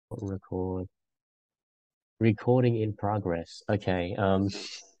Record. Recording in progress. Okay. I was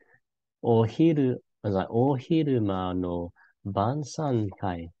like, お昼間の晩餐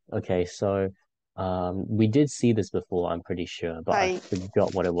会. Okay, so we did see this before, I'm pretty sure, but I はい。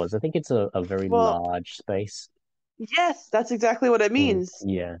forgot what it was. I think it's a very Well, large space. yes, that's exactly what it means.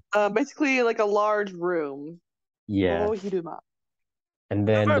 Yeah, Basically like a large room. yeah. お昼間. And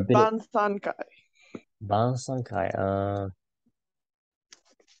then the Remember bit of 晩餐会? 晩餐会,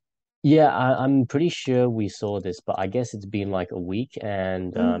 yeah, I'm pretty sure we saw this, but I guess it's been like a week,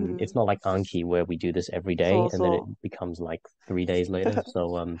 and it's Mm-hmm. not like Anki where we do this every day, and then it そうそ becomes like 3 days later. う。So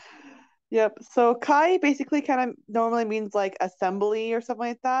Yep. So kai basically kind of normally means like assembly or something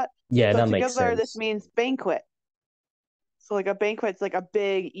like that. yeah, So that makes together this sense. means banquet. So like a banquet's like a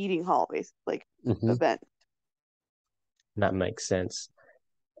big eating hall, basically, like Hmm. event. That makes sense.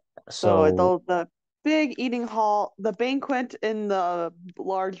 So So the big eating hall, the banquet in the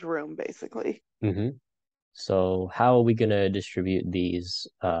large room, basically. hmm so how are we gonna distribute these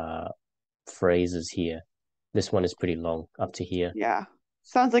phrases here? This one is pretty long, up to here. Yeah.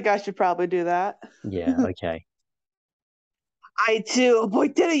 Sounds like I should probably do that. Yeah, okay. あいつ覚え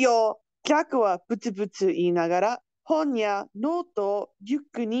てるよ。客はブツブツ言いながら本やノートをリュッ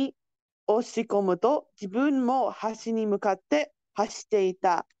クに押し込むと自分も橋に向かって走ってい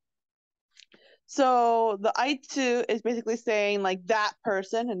た。So the I too is basically saying like that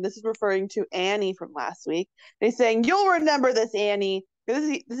person, and this is referring to Annie from last week. They're saying, you'll remember this, Annie.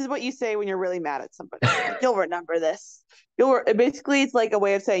 This is what you say when you're really mad at somebody. Like, you'll remember this. Basically it's like a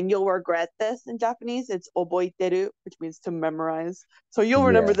way of saying you'll regret this in Japanese. It's oboiteru, which means to memorize. So you'll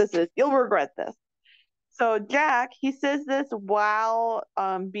remember Yeah. this is you'll regret this. So Jack, he says this while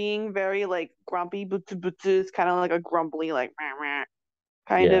being very like grumpy, butsu butsu is kind of like a grumbly, like meh, meh,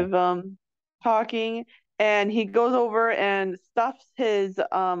 kind Yeah. of talking, and he goes over and stuffs his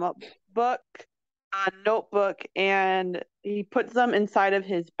book notebook, and he puts them inside of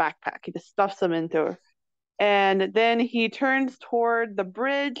his backpack. He just stuffs them into, and then he turns toward the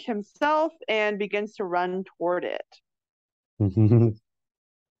bridge himself and begins to run toward it.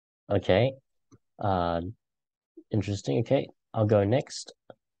 Okay. Uh, interesting. Okay, I'll go next.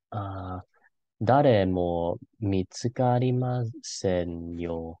 誰も見つかりません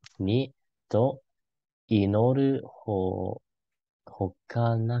ようにと祈るほ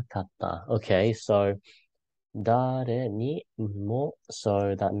かなかった。Okay, so 誰にも,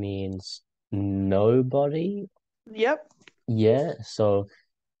 so that means nobody. Yep. Yeah, so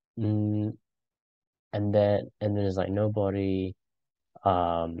mm, and then it's like nobody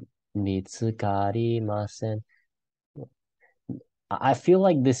見つかりません. I feel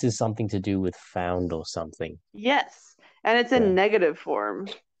like this is something to do with found or something. Yes, and it's Yeah. in negative form.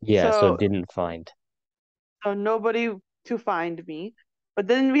 Yeah, so So didn't find. nobody to find me. But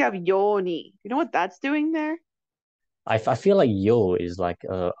then we have Yoni. You know what that's doing there? I feel like yo is like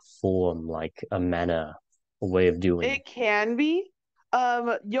a form, like a manner, a way of doing. It can be.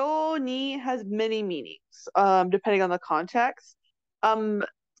 Yoni has many meanings, depending on the context. Um,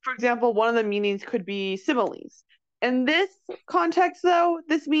 for example, one of the meanings could be similes. In this context, though,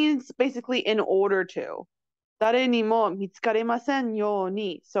 this means basically in order to. 誰にも見つかりませんよう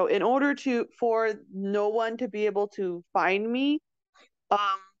に. So in order to for no one to be able to find me,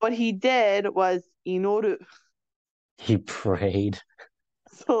 what he did was inoru. He prayed.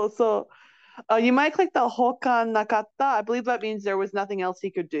 So you might click the hokan nakatta. I believe that means there was nothing else he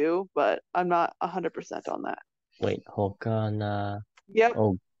could do, but I'm not 100% on that. Wait, hokana. Yep,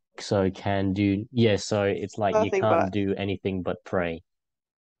 Oh, so can do. Yeah, so it's like you nothing can't but. do anything but pray.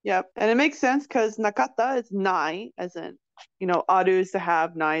 Yep, and it makes sense because nakatta is nai, as in, aru is to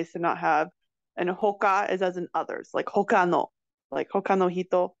have, nai is to not have, and hoka is as in others, like hokano, like hokano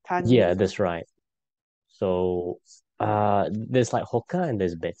hito, Yeah, tannin. that's right. So, there's like hoka and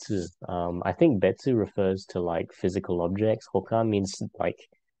there's betsu. I think betsu refers to like physical objects. Hoka means like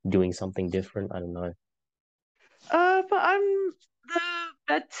doing something different. I don't know. But the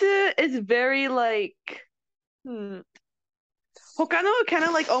betsu is very like, hmm, hokano kind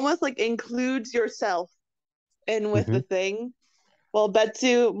of like almost like includes yourself in with Hmm. the thing. Well,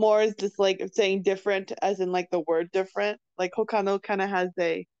 Betsu more is just like saying different, as in like the word different. Like Hokano kind of has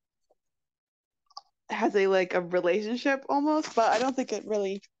a like a relationship almost, but I don't think it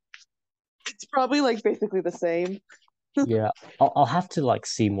really. It's probably like basically the same. Yeah, I'll have to like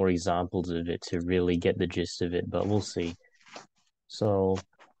see more examples of it to really get the gist of it, but we'll see. So,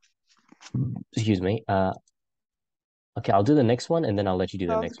 excuse me. Okay, I'll do the next one and then I'll let you do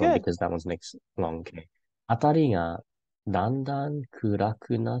the Sounds next one good. because that one's next long. Okay. あたりがだんだん暗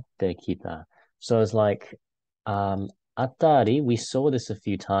くなってきた. So it's like, Atari, we saw this a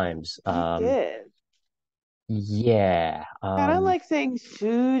few times. We did. Yeah. Kind of like saying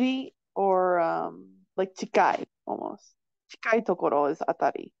shuri or like chikai almost. Chikai tokoro is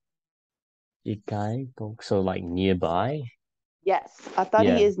atari. Ikai, so like nearby. Yes, atari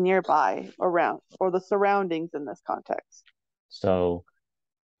Yeah. is nearby, around, or the surroundings in this context. So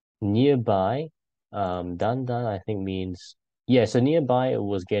nearby, dandan I think means yeah, so nearby it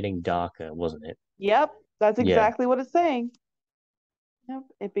was getting darker, wasn't it? Yep, that's Yeah. exactly what it's saying. Yep,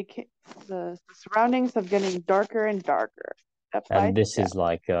 it became the surroundings of getting darker and darker, step by And this step. is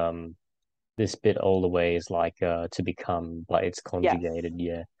like this bit all the way is like to become, like it's Yes. conjugated,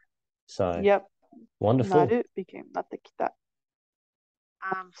 yeah. So Yep. wonderful. なる became なってきた。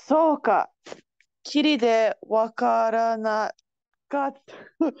そうか。きりでわからなかっ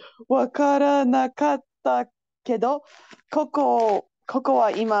た、わからなかったけど、ここ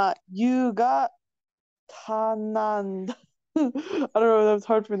は今、夕方なんだ。I don't know, that was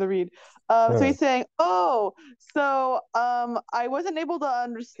hard for me to read. So Huh. he's saying, oh, so I wasn't able to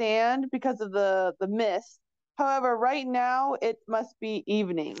understand because of the mist. However, right now it must be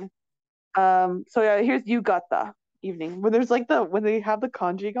evening. So yeah, here's yugata, evening. When there's like when they have the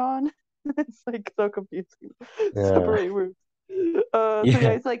kanji gone, it's like so confusing. Yeah. Separate words. So yeah, Yeah.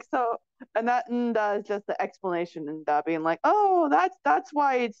 it's like so, and that nda is just the explanation, nda being like, oh, that's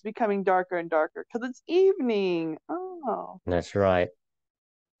why it's becoming darker and darker because it's evening. Oh, That's right.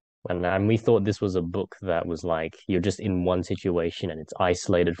 And we thought this was a book that was like you're just in one situation and it's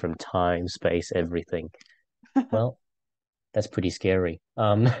isolated from time, space, everything. Well, that's pretty scary.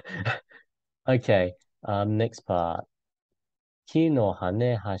 Okay. Next part. 木の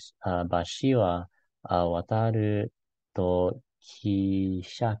羽はし、橋は、渡ると、き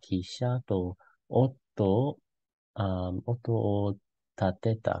しゃと、音を立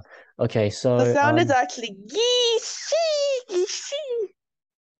てた. Okay, the so, sound is actually gishi, gishi,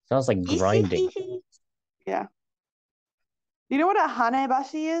 sounds like grinding. gishi. Yeah. You know what a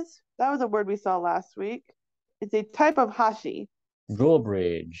hanebashi is? That was a word we saw last week. It's a type of hashi.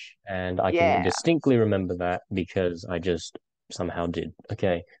 Drawbridge, and I can Yeah. distinctly remember that because I just somehow did.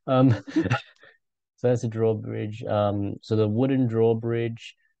 Okay. So that's a drawbridge. So the wooden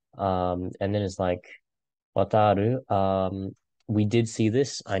drawbridge, and then it's like wataru. We did see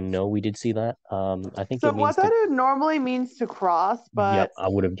this. I know we did see that. I think So it means to. wataru normally means to cross, Yep, but I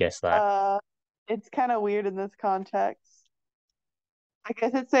would have guessed that. uh it's kind of weird in this context. I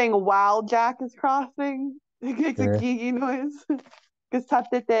guess it's saying while Jack is crossing. It makes a Yeah, gigi noise. Because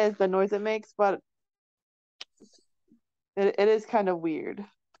tatete is the noise it makes, but it is kind of weird.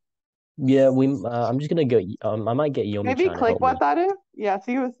 yeah. We. I'm just gonna go. I might get Maybe Yomi-chan to click help me. wataru. Yeah,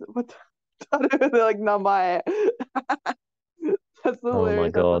 see what wataru, they're like namae. That's Oh my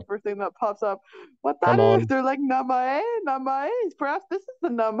hilarious. That's the God. first thing that pops up. Come Wataru, on. they're like namae, namae. Perhaps this is the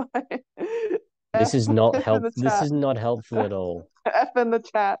namae. This F, is not F in help. the This chat. is not helpful at all. F in the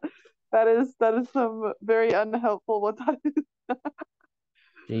chat. That is some very unhelpful wataru.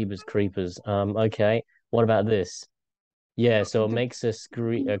 Jeebus creepers. Okay. What about this? Yeah, so it makes a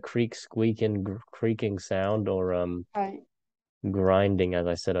creak, squeak, and creaking sound, or Right. grinding, as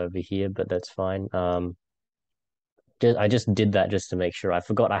I said over here, but that's fine. I just did that just to make sure. I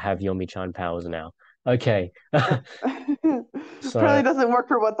forgot I have Yomi-chan powers now. Okay. Apparently So doesn't work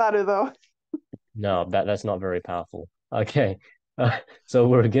for wataru though. no, that's not very powerful. Okay. So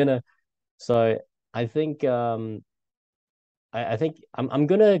we're gonna. So I think I think I'm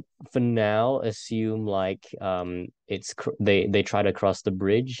gonna for now assume like it's they try to cross the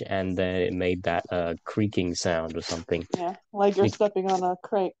bridge and then it made that creaking sound or something. Yeah, like you're Be- stepping on a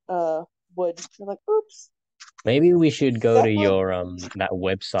crank wood. You're like, oops. Maybe we should go to Step on. your that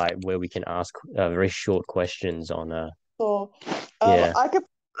website where we can ask very short questions on So, yeah, I could.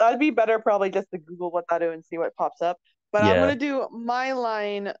 That'd be better probably just to Google wataru and see what pops up. But I'm yeah, gonna do my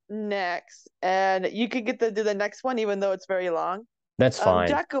line next, and you could get to do the next one, even though it's very long. that's fine.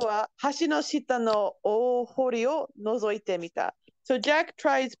 Jack は橋の下の大堀を覗いてみた. So Jack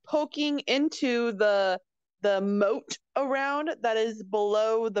tries poking into the moat around that is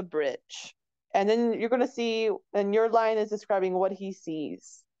below the bridge. And then you're gonna see, and your line is describing what he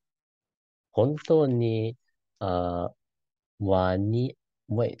sees. 本当にワニ、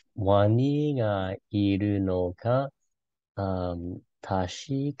ワニがいるのか、確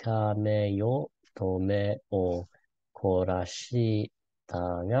かめようと目を凝らした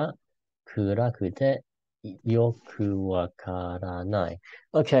が、暗くてよくわからない.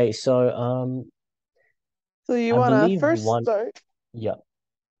 Okay, so So you I wanna believe first start. yeah.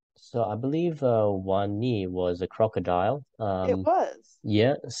 So I believe Wani was a crocodile. It was.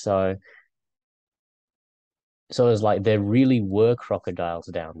 Yeah. So So it's like there really were crocodiles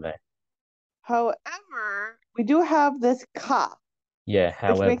down there. However, we do have this ka, Yeah,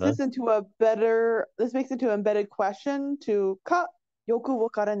 which makes however. this into a better, this makes into an embedded question to ka yoku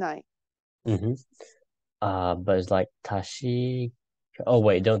wakaranai. hmm but it's like Tashi. Oh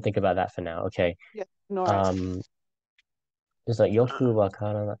wait, don't think about that for now. Okay. Yeah, ignore it. Um, it's like Yoku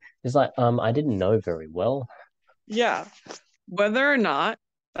Wakara. It's like I didn't know very well. Yeah, whether or not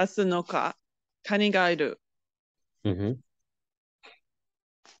that's the no ka, kani ga iru. hmm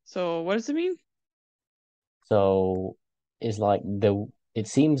So what does it mean? So it's like there. It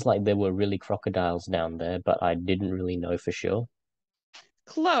seems like there were really crocodiles down there, but I didn't really know for sure.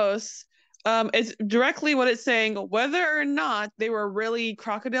 Close. It's directly what it's saying. Whether or not they were really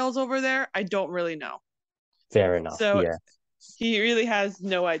crocodiles over there, I don't really know. Fair enough. So Yeah. he really has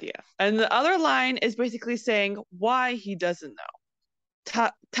no idea. And the other line is basically saying why he doesn't know.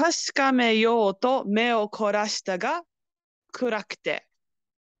 確かめようと目を凝らしたが暗くて。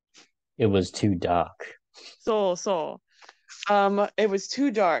It was too dark. So. It was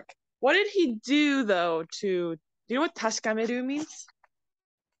too dark. What did he do though do you know what 確かめる means?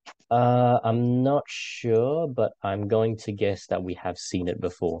 I'm not sure, but I'm going to guess that we have seen it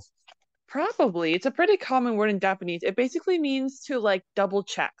before. Probably. It's a pretty common word in Japanese. It basically means to like double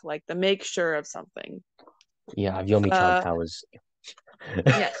check, like the make sure of something. Yeah, I have Yomi-chan Uh, powers.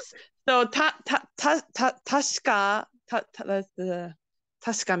 yes. So確かthat's the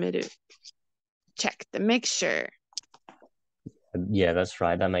確かめる. Check the make sure. Yeah, that's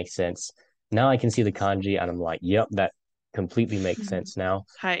right. That makes sense. Now I can see the kanji and I'm like, yep, that completely makes sense now.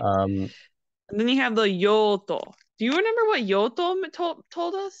 はい。 Um, And then you have the yoto. Do you remember what yoto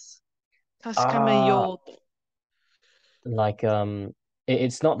told us? 確かめ uh, ようと. like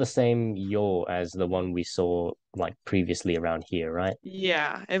it's not the same yo as the one we saw like previously around here, right?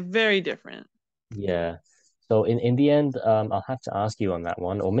 Yeah, very different. Yeah. So in the end, I'll have to ask you on that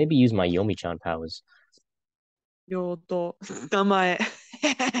one, or maybe use my Yomi-chan powers. Yoto. 名前.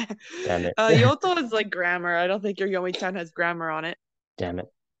 Damn it. Yoto is like grammar. I don't think your Yomi-chan has grammar on it. Damn it.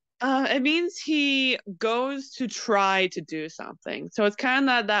 It means he goes to try to do something. So it's kind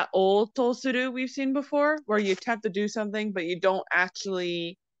of that old tosuru we've seen before, where you attempt to do something, but you don't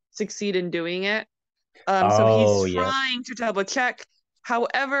actually succeed in doing it. So he's Oh, yeah. trying to double check.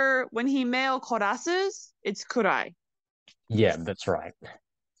 However, when he male korases, it's kurai. Yeah, that's right.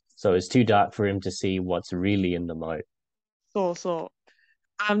 So it's too dark for him to see what's really in the moat. So.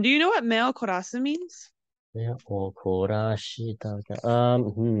 Do you know what male korasu means? Yeah, or korashita.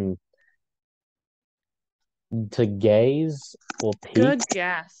 To gaze or peek, Good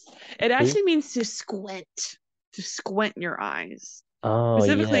guess. It peek. actually means to squint your eyes. Oh,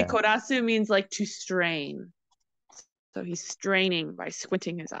 Specifically, yeah. korasu means like to strain. So he's straining by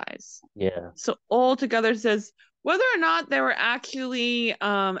squinting his eyes. Yeah. So altogether says whether or not there were actually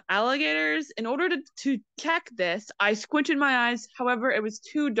alligators. In order to check this, I squinted my eyes. However, it was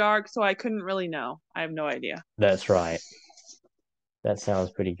too dark, so I couldn't really know. I have no idea. That's right. That sounds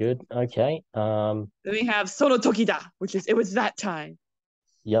pretty good. Okay. Then we have sono tokida, which is it was that time.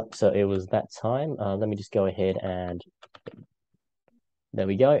 Yep, so it was that time. Let me just go ahead and there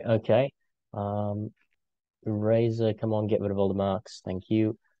we go. Okay. Um, Eraser, come on, get rid of all the marks. Thank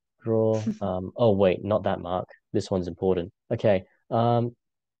you. Draw. Oh wait, not that mark. This one's important. Okay.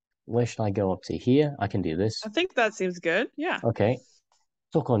 Where should I go up to? Here? I can do this. I think that seems good. Yeah. Okay.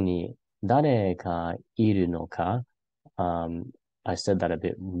 そこに誰かいるのか? I said that a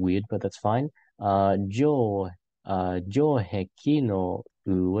bit weird, but that's fine. 城壁の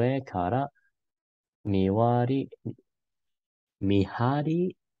上から見割り、見張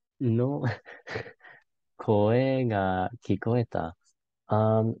りの声が聞こえた.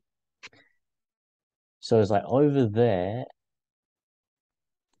 So it's like over there,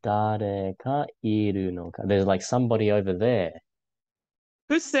 誰かいるのか? There's like somebody over there.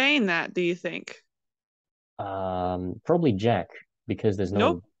 Who's saying that, do you think? Probably Jack, because there's no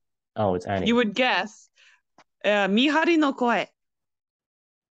one. Nope. Oh, it's You Annie. would guess. Mihari no koe.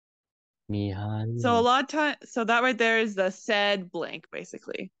 Mihari So a no. lot of time, so that right there is the said blank,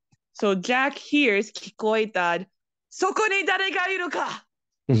 basically. So Jack hears kikoita. Soko ni dare ga iru ka?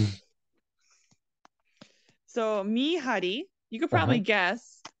 So Mihari, you could probably Uh-huh.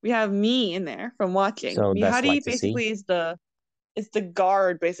 guess. We have me in there from watching. So that's like Mihari to see. basically is the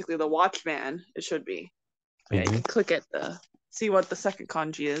guard, basically the watchman. It should be. Yeah, you hmm can click it to see what the second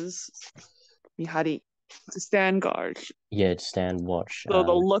kanji is. Mihari, to stand guard. Yeah, stand watch. So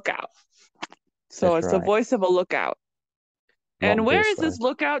the lookout. So That's it's the right. voice of a lookout. And Not where this is though. this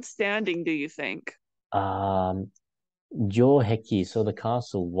lookout standing, do you think? Um, Joheki, so the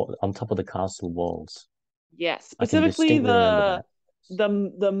castle on top of the castle walls. Yes, I can specifically distinctly remember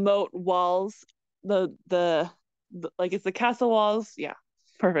that. the moat walls, the like it's the castle walls. Yeah,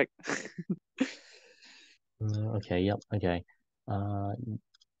 perfect. Okay, yep, okay. Uh,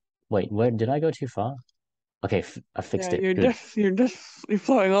 wait, where did I go too far? Okay, I fixed Yeah, it. Good. you're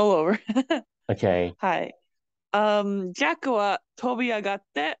flying all over. Okay, はい。ジャックは飛び上がっ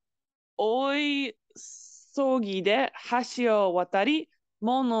て、大いそぎで橋を渡り、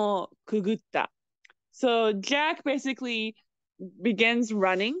門をくぐった。So Jack basically begins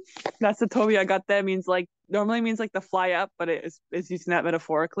running. That's the Toby I got that means like normally means like the fly up, but it's using that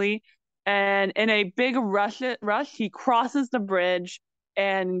metaphorically. And in a big rush, he crosses the bridge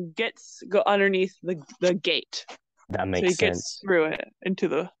and gets go underneath the gate. that So makes he gets sense. through it into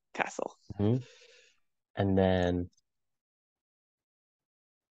the castle. Hmm. And then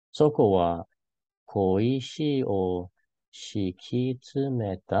そこは小石を敷き詰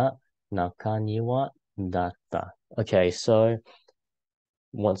めた中庭だった。Okay, so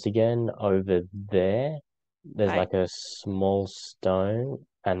once again, over there, there's Hi. like a small stone,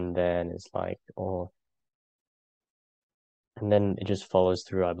 and then it's like, oh, and then it just follows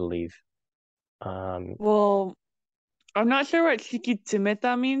through, I believe. Well, I'm not sure what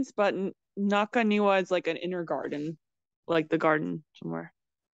Shikitsumeta means, but Nakaniwa is like an inner garden, like the garden somewhere.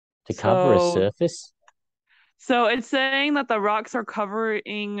 To cover a So surface. So it's saying that the rocks are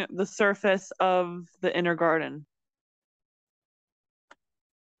covering the surface of the inner garden.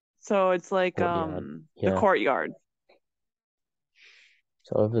 So it's like Courtyard. the Yeah. courtyard.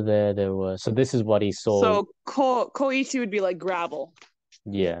 So over there, there were. So this is what he saw. So koichi would be like gravel.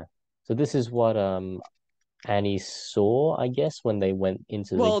 Yeah. So this is what Annie saw, I guess, when they went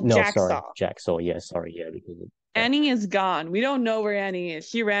into the. Well, No, Jack sorry, saw. Jack saw. Yeah, sorry, yeah, because yeah, Annie is gone. We don't know where Annie is.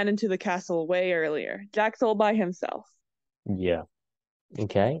 She ran into the castle way earlier. Jack's all by himself. yeah.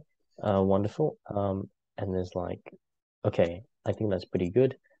 Okay. Wonderful. And there's like, okay, I think that's pretty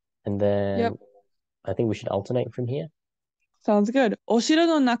good. And Yep. then I think we should alternate from here. Sounds good. お城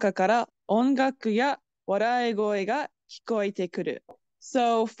の中から音楽や笑い声が聞こえてくる.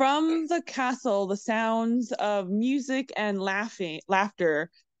 So from the castle, the sounds of music and laughter,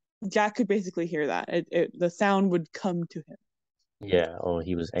 Jack could basically hear that. The sound would come to him. Yeah, or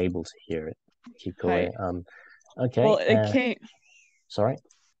he was able to hear it. Keep Hi. going. Okay. Well, it can't. Sorry.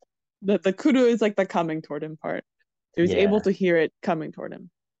 The kuru is like the coming toward him part. So he's able Yeah. to hear it coming toward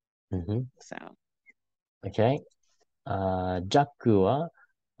him. Mm-hmm. Sound. Okay. ジャックは、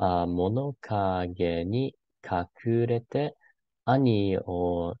物陰に隠れて兄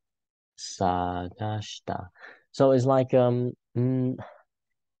を探した。So it's like,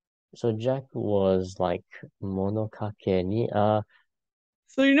 so Jack was like 物陰に,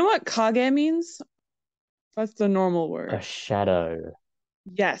 So you know what kage means? That's the normal a word. shadow.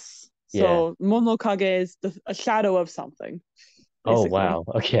 Yes. Yeah. So monokage is a shadow of something, Oh, basically. wow.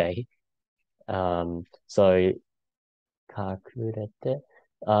 Okay. So 隠れて.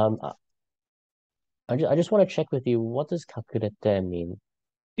 I just want to check with you. What does 隠れて mean?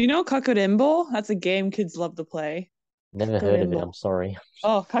 You know kakurimbo? That's a game kids love to play. Never heard of it. I'm Kakurimbo. sorry.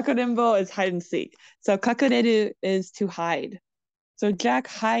 Oh, kakurimbo is hide and seek. So kakureru is to hide. So Jack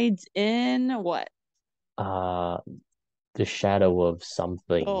hides in what? Uh, the shadow of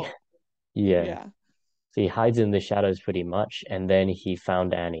something. Oh, Yeah. yeah. So he hides in the shadows pretty much, and then he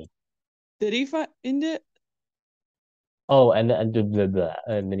found Annie. Did he find it? Oh, and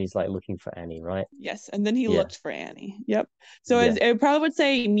then he's like looking for Annie, right? Yes, and then he Yeah, looked for Annie. Yep. So yeah, it probably would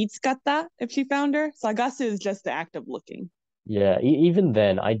say mitsukatta if she found her. Sagasu is just the act of looking. yeah. Even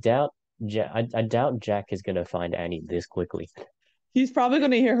then, I doubt Jack is gonna find Annie this quickly. He's probably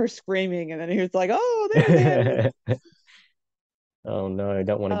going to hear her screaming, and then he was like, "Oh, there's Annie." Oh no, I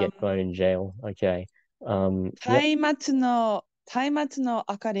don't want to Um, get thrown in jail. Okay. Yep. 松明の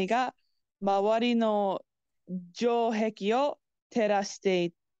明かりが周りの城壁を照らして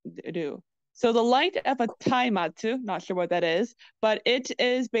いる. So the light of a taimatsu, not sure what that is, but it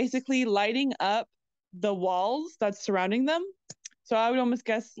is basically lighting up the walls that's surrounding them. So I would almost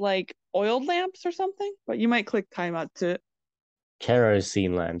guess like oiled lamps or something, but you might click taimatsu.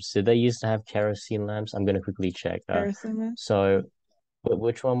 Kerosene lamps. Did they used to have kerosene lamps? I'm gonna quickly check. Kerosene. So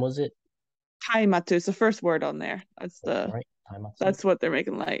which one was it? Taimatsu is the first word on there. Sorry, Taimatsu. That's what they're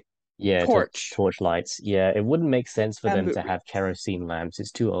making light. Yeah, Torch. torch lights. Yeah, it wouldn't make sense for them Bamboo to have roots. kerosene lamps.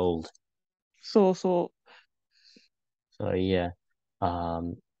 It's too old. So So yeah.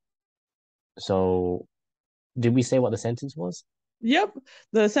 Um, so did we say what the sentence was? yep.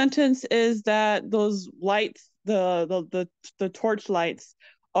 The sentence is that those lights, the torch lights,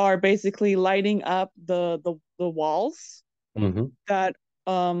 are basically lighting up the walls Mm-hmm. that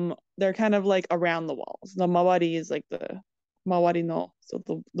they're kind of like around the walls. The mawari is like the mawari no. So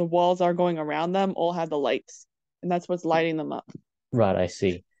the walls are going around them, all have the lights, and that's what's lighting them up. Right, I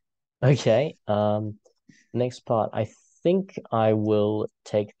see. Okay. Next part. I think I will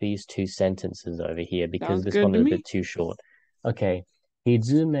take these two sentences over here because Sounds this good one to is a me. bit too short. Okay. ひ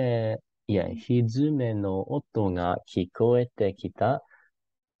ずめ、いや、ひずめの音が聞こえてきた。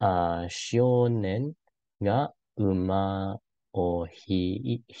少年が馬を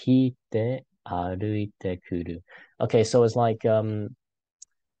引いて歩いてくる。Okay, so it's like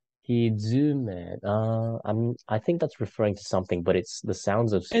Hizume. I think that's referring to something, but it's the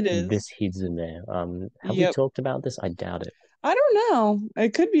sounds of It this is. Hizume. Have we Yep. talked about this? I doubt it. I don't know.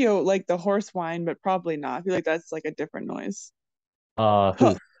 It could be like the horse whine, but probably not. I feel like that's like a different noise. Huh.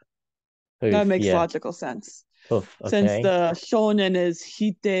 Hoof, That hoof, makes yeah, logical sense. hoof. Since Okay, the shonen is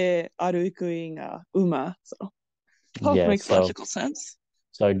hite arukuing uma, so hoof yeah. makes So, logical sense.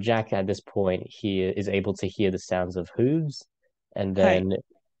 so Jack at this point here is able to hear the sounds of hooves, and Hi. then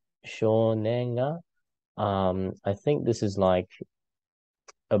Shonenga. I think this is like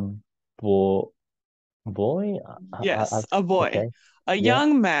a boy. Boy. Yes, a boy. Okay, A yeah.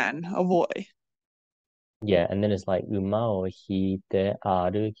 young man, a boy. Yeah, and then it's like uma o hite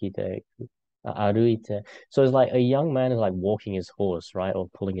arukite aruite. So it's like a young man is like walking his horse, right? Or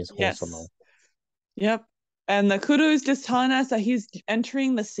pulling his horse along. Yes. Yep. And the kudu is just telling us that he's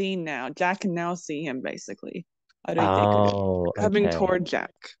entering the scene now. Jack can now see him basically. Aruite kuru. Oh, Coming okay. toward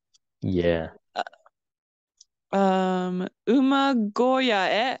Jack. Yeah. Uma goya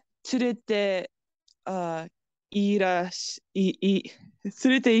e tsurete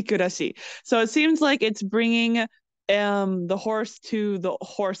tsurete ikurashi. So it seems like it's bringing the horse to the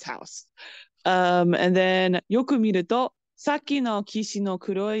horse house. And then よく見るとさっきの騎士の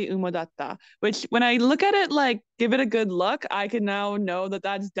黒い馬だった. Which, when I look at it, like, give it a good look, I can now know that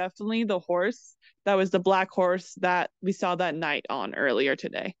that's definitely the horse that was the black horse that we saw that night on earlier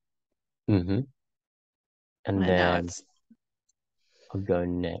today. Mm-hmm. And And now then it's I'll go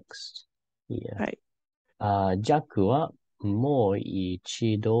next. Yeah. はい。ジャックはもう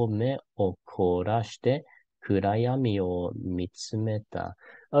一度目を凝らして暗闇を見つめた。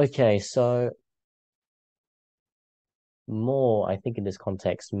Okay, so more, I think in this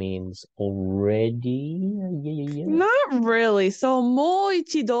context means already. Yeah. Not really. So もう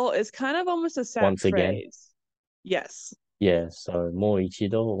一度 is kind of almost a set Once again. phrase. Yes. Yeah, so もう一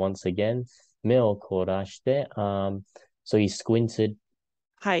度, once again. 目を凝らして, so he squinted,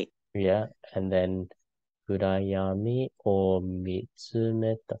 はい。yeah, and then 暗闇を見つ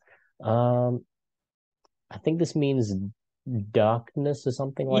めた. I think this means darkness or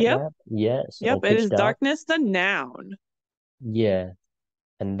something like Yep. that. Yes, or Yep. It pitch is dark. darkness, the noun. Yeah,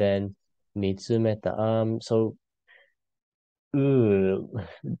 and then 見つめた. So, ooh,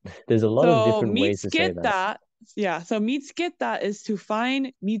 there's a lot of So different ways to say that. mitsketa, yeah. So mitsketa is to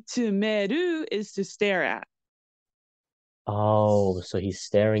find. Mitsumeru is to stare at. Oh, so he's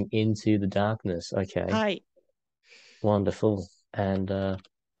staring into the darkness. Okay, はい。wonderful. And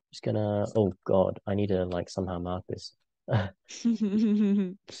just gonna, oh God, I need to like somehow mark this.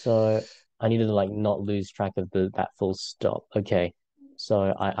 So I need to like not lose track of that full stop. Okay.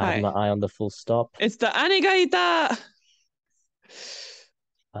 So I have my はい。eye on the full stop. It's the 兄がいた.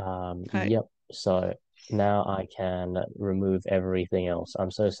 Hi. Yep. So now I can remove everything else.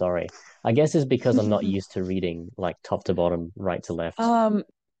 I'm so sorry. I guess it's because I'm not used to reading like top to bottom, right to left. um,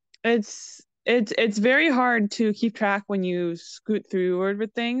 it's very hard to keep track when you scoot through word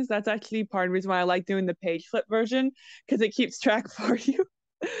with things. That's actually part of the reason why I like doing the page flip version, because it keeps track for you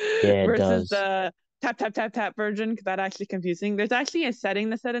Yeah, it versus does. the tap tap tap tap version, because that actually confusing. There's actually a setting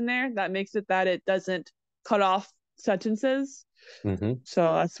that's set in there that makes it that it doesn't cut off sentences. Mm-hmm.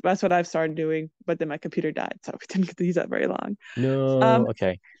 So that's what I've started doing, but then my computer died, so we didn't get to use that very long. No. Um,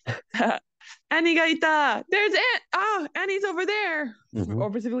 Okay. Annie ga ita. There's Annie. Ah, Annie's over there. Mm-hmm. Or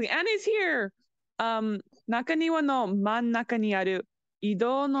specifically, Annie's here. Nakaniwa no mannaka ni aru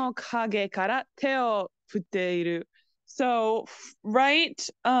ido no kage kara te o futte So right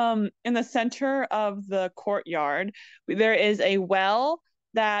in the center of the courtyard, there is a well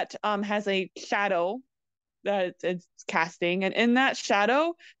that has a shadow that it's casting, and in that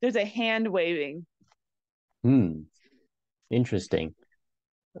shadow, there's a hand waving. Hmm. Interesting.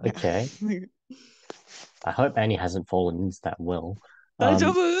 Yeah. Okay. I hope Annie hasn't fallen into that well. 大丈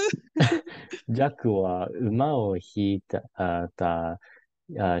Um, 夫? ジャックは馬を引いた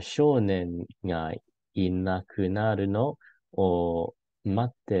少年がいなくなるのを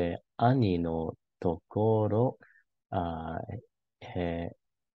待って兄のところ、あえ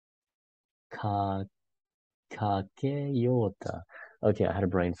か、かけようた。Okay, I had a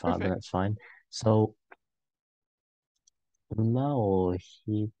brain fart, but Perfect. that's fine. So, 馬を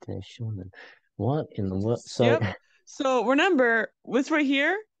引いて少年. What in the world? So, Yep. So remember, this right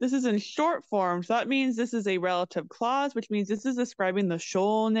here, this is in short form. So that means this is a relative clause, which means this is describing the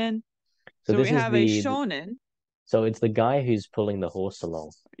shonen. so So we this is have a shonen. so it's the guy who's pulling the horse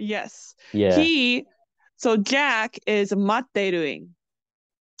along. Yes. Yeah, He, so Jack is matteruing.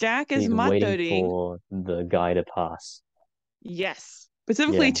 Jack is he's waiting matteruing. for the guy to pass. Yes.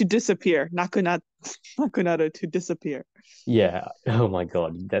 Specifically Yeah, to disappear. Nakunaru to disappear. yeah. Oh my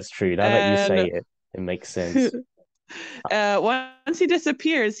God, that's true. Now that you say And it, it makes sense. once he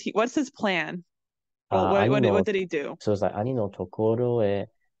disappears, what's his plan? Well, what did he do? So it's like, Ani no tokoro e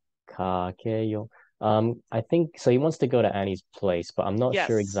kakeyo. I think so. He wants to go to Annie's place, but I'm not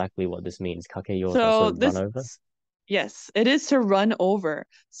sure Yes. exactly what this means. Kakeyo is like sort So of run this, over. yes, it is to run over.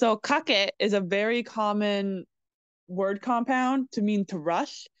 So kake is a very common word compound to mean to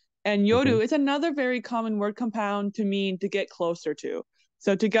rush, and Hmm. yoru is another very common word compound to mean to get closer to.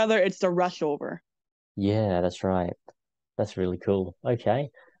 So together, it's to rush over. Yeah, that's right. That's really cool. Okay.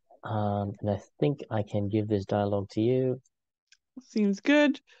 And I think I can give this dialogue to you. Seems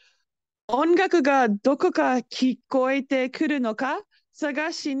good. 音楽がどこか聞こえてくるのか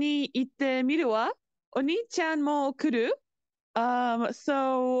探しに行ってみるわ。お兄ちゃんも来る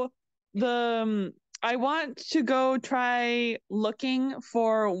so I want to go try looking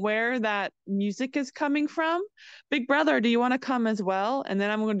for where that music is coming from. Big brother, do you want to come as well? And then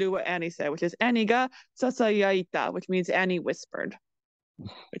I'm going to do what Annie said, which is Annie ga sasayaita, which means Annie whispered,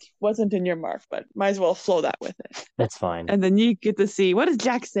 which wasn't in your mark, but might as well flow that with it. That's fine. And then you get to see, what does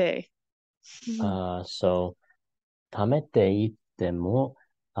Jack say? So 貯めていっても、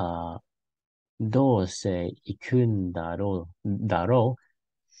どうせ行くんだろ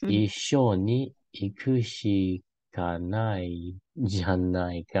う。一緒に行くしかないじゃ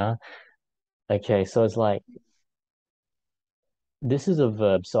ないか. Okay, so it's like this is a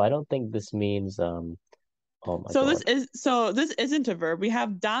verb, so I don't think this means oh my God. This isn't a verb. We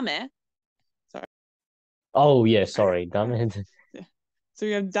have dame. Sorry. Oh yeah, sorry. Damn it. So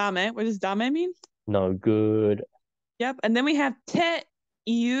we have dame. What does dame mean? No good. Yep. And then we have te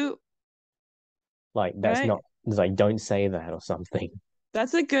you, Like that's right? not it's like don't say that or something.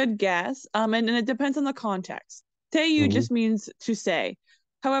 That's a good guess. And it depends on the context. Te you Hmm. just means to say.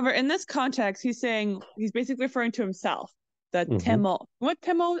 However, in this context, he's basically referring to himself. The Hmm. temo. What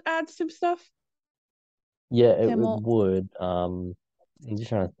temo adds to stuff? Yeah, it Temo. would. I'm just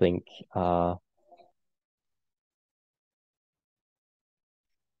trying to think.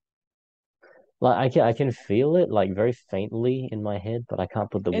 Like I can feel it like very faintly in my head, but I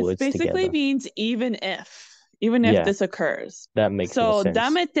can't put the It words basically together. means even if Yeah, this occurs. that makes more So sense.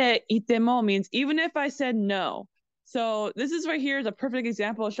 damete itemo means even if I said no. So this is right here is a perfect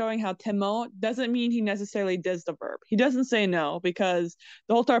example of showing how temo doesn't mean he necessarily does the verb. He doesn't say no because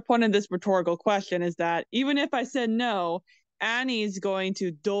the whole entire point of this rhetorical question is that even if I said no, Annie's going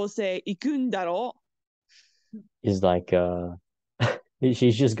to dose ikundaro. Is like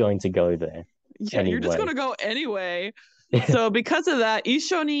she's just going to go there Yeah, you're just anyway. gonna go anyway. So because of that, 一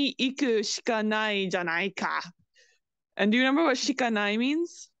緒に行くしかないじゃないか. And do you remember what shikanai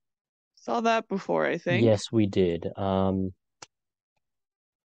means? Saw that before, I think. Yes, we did.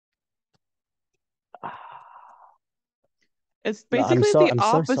 It's No, I'm basically so the I'm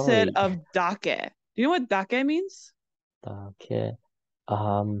so opposite sorry. of dake. Do you know what dake means? Okay.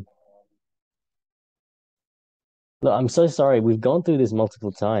 Um, Look, I'm so sorry. We've gone through this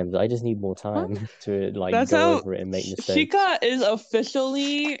multiple times. I just need more Huh? time to like That's go how over it and make mistakes. shika is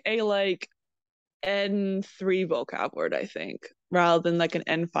officially a like N3 vocab word, I think, rather than like an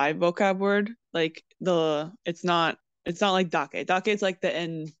N5 vocab word. Like it's not like dake. Dake is like the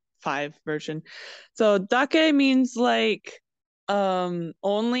N5 version. So dake means like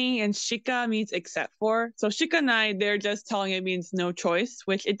only, and shika means except for. So shikanai, they're just telling it means no choice,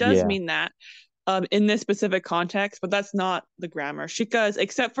 which it does Yeah, mean that in this specific context, but that's not the grammar. Shika is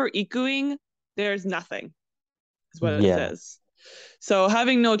except for ikuing, there's nothing, is what it yeah, says. So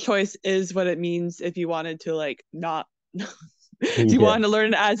having no choice is what it means if you wanted to like not if you yeah. wanted to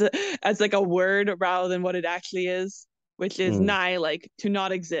learn it as like a word rather than what it actually is, which is Mm, nai, like to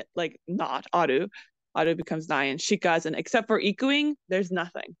not exist, like not aru. Aru becomes nai and shika is, and except for ikuing, there's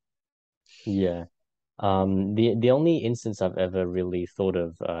nothing. yeah. The only instance I've ever really thought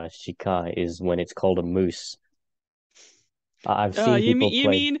of shikai is when it's called a moose. I've seen You people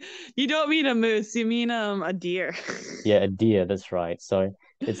mean play, you don't mean a moose, you mean a deer. yeah, a deer, that's right. So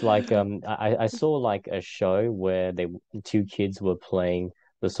it's like I saw like a show where they two kids were playing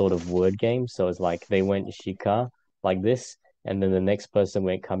the sort of word game. So it's like they went shika like this, And then the next person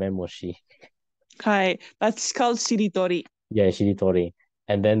went kamemoshi. Hi. That's called shiritori. Yeah, shiritori.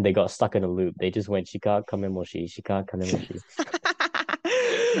 And then they got stuck in a loop. They just went shika kamemoshi, shika kamemoshi.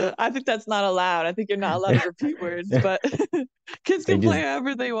 I think that's not allowed. I think you're not allowed to repeat words, but kids They can play just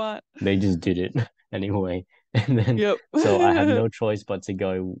however they want. they just did it anyway. And then Yep. so I have no choice but to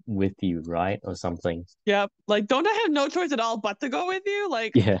go with you, right? Or something. Yep. Like, don't I have no choice at all but to go with you?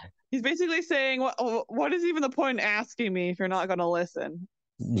 Like, Yeah. he's basically saying, what is even the point in asking me if you're not going to listen?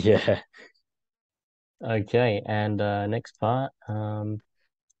 Yeah. Okay. And next part.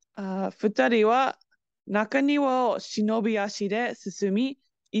 二人は中庭を忍び足で進み、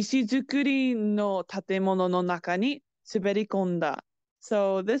石造りの建物の中に滑り込んだ。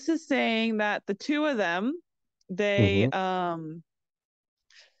So this is saying that the two of them, they Mhm. um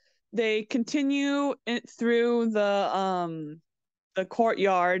they continue through the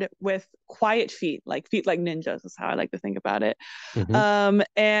courtyard with quiet feet like ninjas is how I like to think about it. Mhm.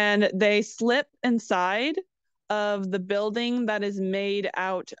 And they slip inside of the building that is made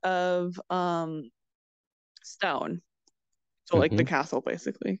out of stone. So like the Mhm. castle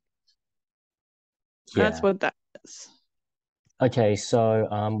basically. That's Yeah. what that is. Okay, so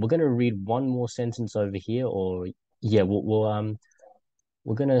we're gonna read one more sentence over here, or yeah,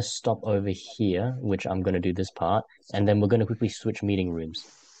 we're gonna stop over here, which I'm gonna do this part, and then we're gonna quickly switch meeting rooms.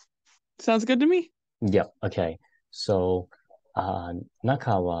 Sounds good to me. Yep. Okay. So,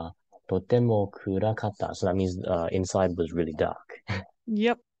 中はとても暗かった。So that means inside was really dark.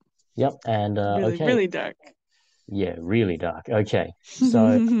 Yep. Yep. And Really, okay, really dark. yeah, really dark. Okay. So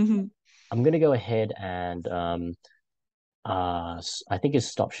I'm gonna go ahead and I think it's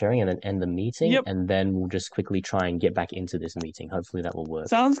stop sharing and then end the meeting, Yep. and then we'll just quickly try and get back into this meeting. Hopefully that will work.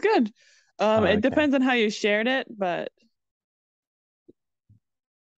 Sounds good. It Okay. depends on how you shared it, but